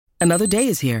Another day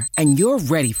is here, and you're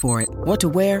ready for it. What to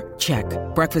wear? Check.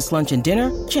 Breakfast, lunch, and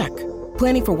dinner? Check.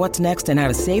 Planning for what's next and how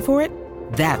to save for it?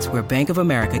 That's where Bank of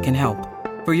America can help.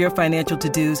 For your financial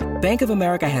to-dos, Bank of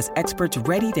America has experts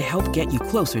ready to help get you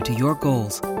closer to your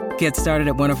goals. Get started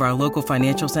at one of our local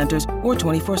financial centers or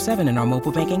 24/7 in our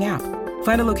mobile banking app.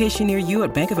 Find a location near you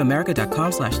at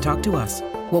bankofamerica.com/talktous.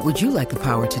 What would you like the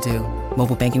power to do?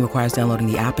 Mobile banking requires downloading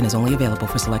the app and is only available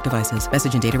for select devices.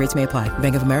 Message and data rates may apply.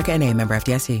 Bank of America N.A., member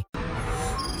FDIC.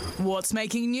 What's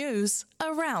making news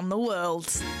around the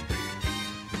world?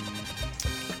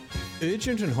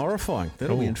 Urgent and horrifying.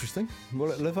 That'll be interesting.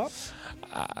 Will it live up?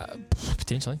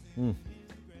 Potentially.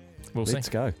 We'll see. Let's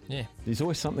go. Yeah. There's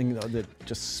always something that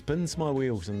just spins my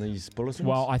wheels in these bulletins.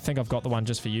 Well, I think I've got the one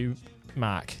just for you,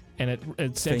 Mark. And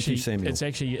it's Thank you, actually Samuel. it's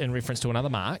actually in reference to another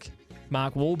Mark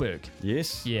Wahlberg.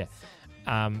 Yes. Yeah.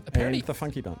 Apparently, And the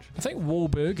Funky Bunch. I think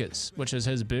Wahlburgers, which is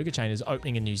his burger chain, is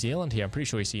opening in New Zealand here. I'm pretty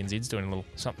sure CNZ's doing a little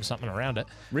something around it.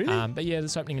 Really? But yeah,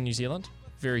 it's opening in New Zealand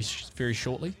very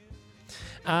shortly.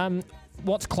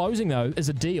 What's closing, though, is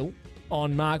a deal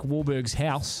on Mark Wahlberg's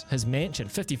house, his mansion,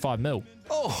 55 mil.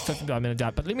 Oh. 55 mil.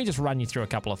 But let me just run you through a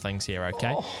couple of things here,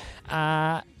 okay?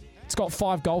 Oh. It's got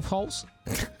 5 golf holes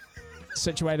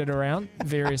situated around,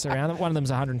 various around it. One of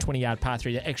them's a 120-yard par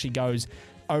 3 that actually goes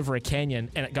over a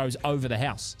canyon and it goes over the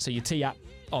house. So you tee up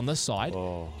on this side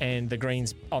and the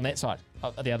green's on that side,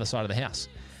 the other side of the house.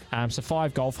 So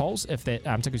 5 golf holes, if that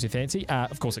tickles your fancy.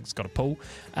 Of course, it's got a pool.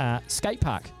 Skate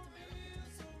park.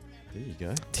 There you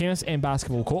go. Tennis and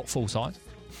basketball court, full size.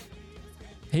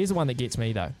 Here's the one that gets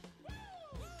me, though.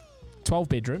 12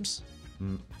 bedrooms,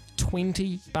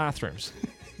 20 bathrooms.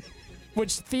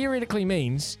 Which theoretically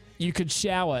means you could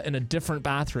shower in a different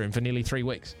bathroom for nearly 3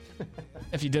 weeks.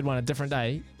 If you did one a different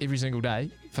day, every single day,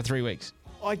 for 3 weeks.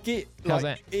 I get, How's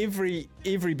like, that?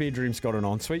 every bedroom's got an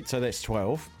ensuite, so that's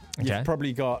 12. Okay. You've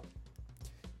probably got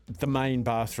the main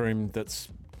bathroom that's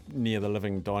near the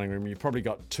living dining room. You've probably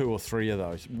got 2 or 3 of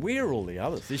those. Where are all the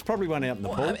others? There's probably one out in the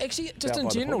pool. Actually, just out in by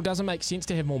the general, pool. doesn't make sense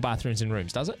to have more bathrooms in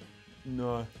rooms, does it?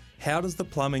 No. How does the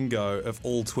plumbing go if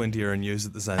all 20 are in use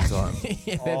at the same time?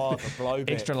 Oh, the blowback.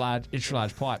 extra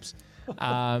large pipes.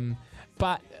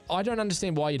 But I don't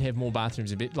understand why you'd have more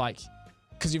bathrooms a bit, like,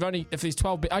 because if there's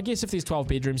 12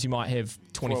 bedrooms, you might have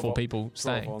 24 people 12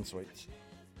 staying. ensuites.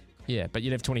 Yeah, but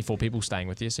you'd have 24 people staying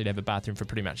with you, so you'd have a bathroom for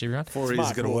pretty much everyone. 4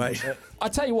 years got away. I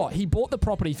tell you what, he bought the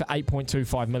property for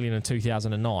 $8.25 million in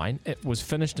 2009. It was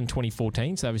finished in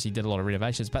 2014, so obviously did a lot of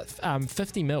renovations. But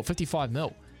 55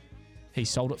 mil, he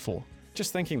sold it for.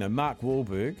 Just thinking though, Mark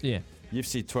Wahlberg. Yeah. You've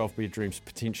said 12 bedrooms,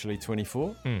 potentially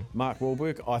 24. Mark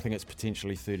Wahlberg, I think it's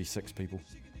potentially 36 people.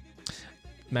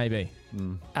 Maybe.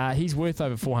 He's worth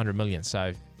over 400 million,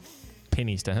 so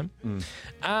pennies to him.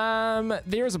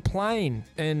 There is a plane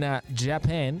in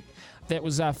Japan that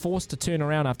was forced to turn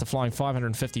around after flying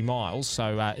 550 miles.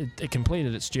 So it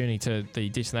completed its journey to the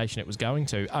destination it was going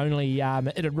to. Only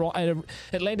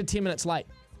it landed 10 minutes late,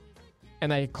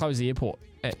 and they closed the airport.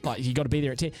 You got to be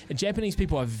there at 10. And Japanese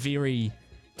people are very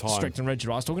strict and rigid.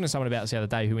 I was talking to someone about this the other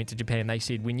day who went to Japan. They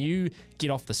said when you get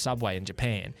off the subway in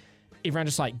Japan, everyone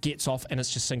just gets off and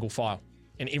it's just single file,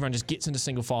 and everyone just gets into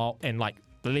single file, and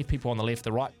the left people on the left,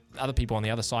 the right other people on the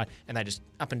other side, and they just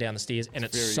up and down the stairs, and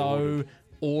it's so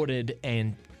ordered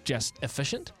and just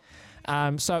efficient.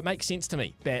 So it makes sense to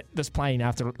me that this plane,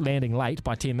 after landing late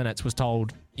by 10 minutes, was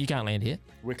told, you can't land here.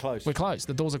 We're closed. We're closed.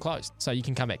 The doors are closed. So you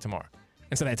can come back tomorrow.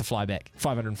 And so they had to fly back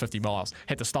 550 miles.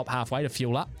 Had to stop halfway to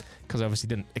fuel up because they obviously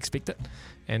didn't expect it,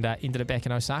 and ended it back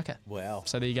in Osaka. Wow.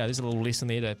 So there you go. There's a little lesson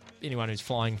there to anyone who's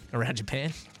flying around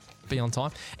Japan. Be on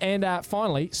time. And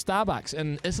finally, Starbucks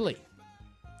in Italy.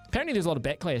 Apparently there's a lot of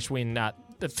backlash when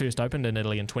it first opened in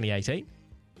Italy in 2018.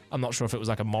 I'm not sure if it was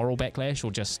like a moral backlash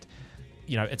or just,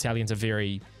 Italians are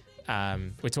very...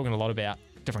 we're talking a lot about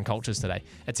different cultures today.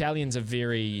 Italians are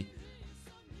very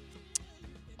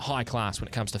high class when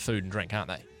it comes to food and drink, aren't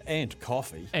they? And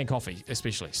coffee. And coffee,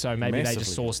 especially. So maybe they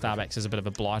just saw Starbucks as a bit of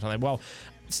a blight on them. Well,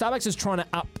 Starbucks is trying to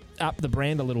up the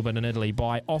brand a little bit in Italy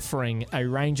by offering a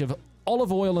range of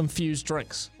olive oil infused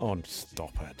drinks. Oh,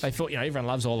 stop it. They thought, everyone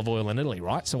loves olive oil in Italy,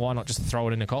 right? So why not just throw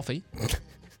it in a coffee?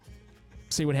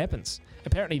 See what happens.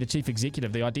 Apparently the chief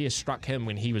executive, the idea struck him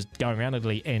when he was going around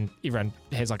Italy, and everyone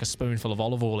has like a spoonful of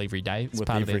olive oil every day. It's with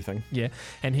part everything. Of their,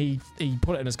 and he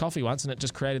put it in his coffee once, and it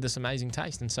just created this amazing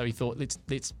taste. And so he thought,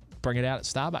 let's bring it out at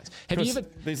Starbucks.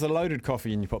 There's a loaded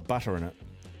coffee and you put butter in it.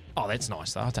 Oh, that's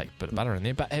nice. I'll take a bit of butter in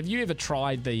there. But have you ever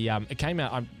tried the? It came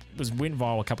out. Went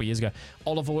viral a couple of years ago.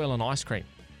 Olive oil and ice cream.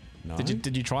 No.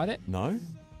 Did you try that? No.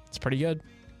 It's pretty good.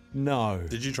 No.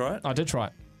 Did you try it? I did try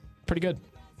it. Pretty good.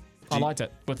 I liked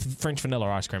it with French vanilla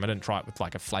ice cream. I didn't try it with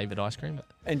like a flavoured ice cream. But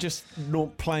And just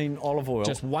not plain olive oil.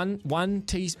 just one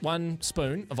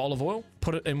spoon of olive oil,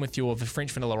 put it in with your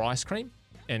French vanilla ice cream,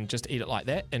 and just eat it like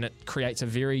that. And it creates a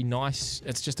very nice,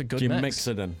 it's just a good Do you mix. mix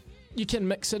it in? You can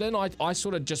mix it in. I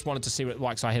sort of just wanted to see what it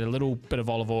like. So I had a little bit of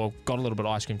olive oil, got a little bit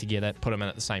of ice cream together, put them in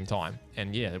at the same time.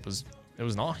 And yeah, it was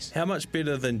nice. How much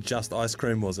better than just ice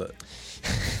cream was it?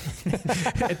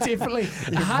 It definitely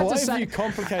hard Why to have say. you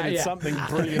complicated Yeah. something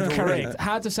brilliant? Correct.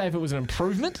 Hard to say if it was an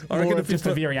improvement I reckon or if you just a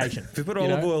put- variation. If you put you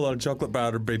olive know? oil on a chocolate bar,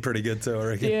 it'd be pretty good too, I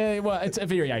reckon. Yeah, well, it's a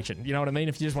variation. You know what I mean?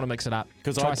 If you just want to mix it up,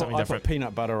 Because try I something put different.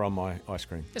 peanut butter on my ice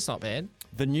cream. It's not bad.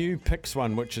 The new Pix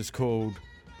one, which is called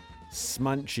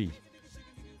Smunchy,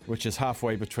 which is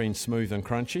halfway between smooth and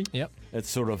crunchy. Yep. It's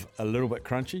sort of a little bit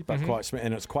crunchy, but quite smooth,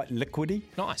 and it's quite liquidy.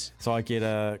 Nice. So I get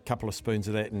a couple of spoons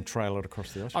of that and trail it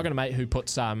across the ice I cream. got a mate who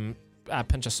puts a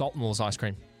pinch of salt in all his ice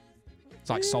cream. It's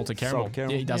like salted caramel. salted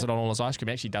caramel, Yeah, he does yeah. it on all his ice cream.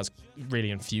 Actually does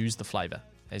really infuse the flavour,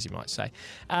 as you might say.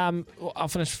 Well, I'll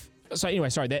finish. So anyway,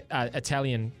 sorry, that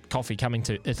Italian coffee coming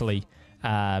to Italy,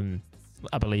 I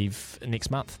believe,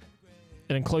 next month.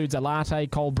 It includes a latte,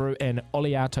 cold brew, and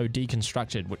oleato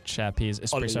deconstructed, which pairs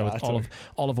espresso with Oleato.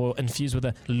 olive oil infused with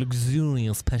a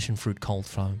luxurious passion fruit cold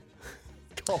foam.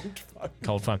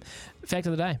 Cold foam. Fact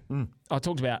of the day. I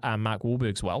talked about Mark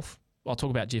Wahlberg's wealth. I'll talk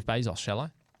about Jeff Bezos, shall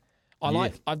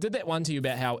I? I did that one to you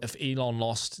about how if Elon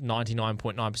lost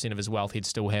 99.9% of his wealth, he'd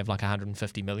still have like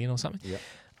 150 million or something. Yep.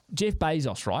 Jeff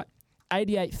Bezos, right?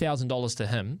 $88,000 to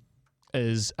him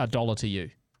is $1 to you.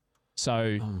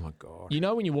 So, Oh my God. you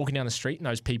know when you're walking down the street and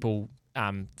those people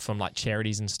from like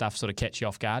charities and stuff sort of catch you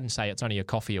off guard and say it's only a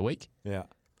coffee a week? Yeah.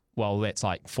 Well, that's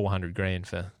like 400 grand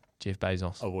for Jeff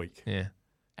Bezos. A week. Yeah.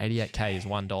 88K is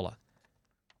 $1.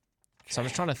 So I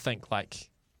was trying to think, like,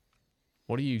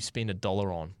 what do you spend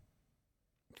 $1 on?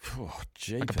 Oh,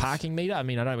 jeepers. Like a parking meter? I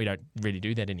mean, we don't really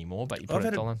do that anymore, but you put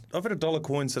I've $1 in. had a $1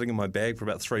 coin sitting in my bag for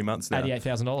about 3 months now.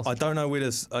 $88,000. I don't know where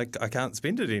to. I can't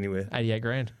spend it anywhere. 88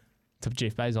 grand to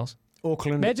Jeff Bezos.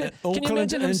 Auckland, Imagine- can you Auckland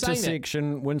imagine him saying that?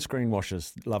 intersection windscreen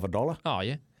washers love $1. Oh,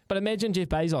 yeah. But imagine Jeff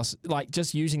Bezos, like,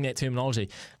 just using that terminology.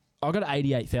 I've got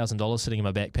 $88,000 sitting in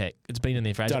my backpack. It's been in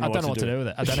there for ages. I don't know what to do with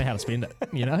it. I don't know how to spend it.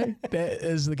 You know? That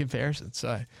is the comparison.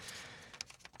 So,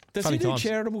 Does Funny he do times.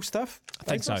 charitable stuff? I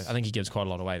think so. I think he gives quite a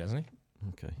lot away, doesn't he?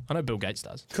 Okay. I know Bill Gates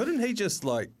does. Couldn't he just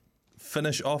like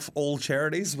finish off all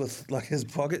charities with like his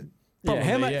pocket? Yeah,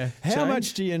 how, Probably, yeah. how Change?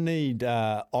 much do you need,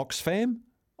 Oxfam?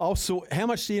 How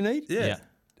much do you need? Yeah.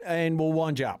 And we'll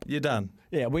wind you up. You're done.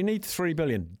 Yeah, we need 3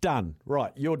 billion. Done.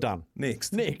 Right, you're done.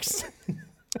 Next. Next.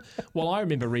 Well, I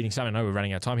remember reading something. I know we're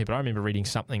running out of time here, but I remember reading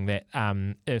something that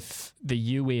if the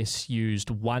US used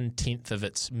 1/10 of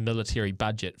its military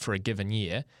budget for a given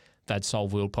year, they'd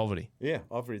solve world poverty. Yeah,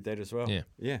 I've read that as well. Yeah.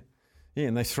 Yeah. Yeah,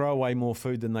 and they throw away more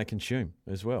food than they consume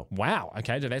as well. Wow.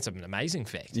 Okay, so that's an amazing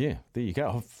fact. Yeah, there you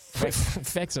go.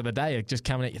 Facts of the day are just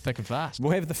coming at you thick and fast.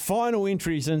 We'll have the final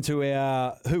entries into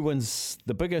our who has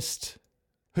the biggest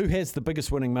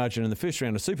winning margin in the first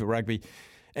round of Super Rugby,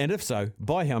 and if so,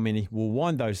 by how many. We'll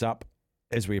wind those up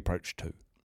as we approach 2.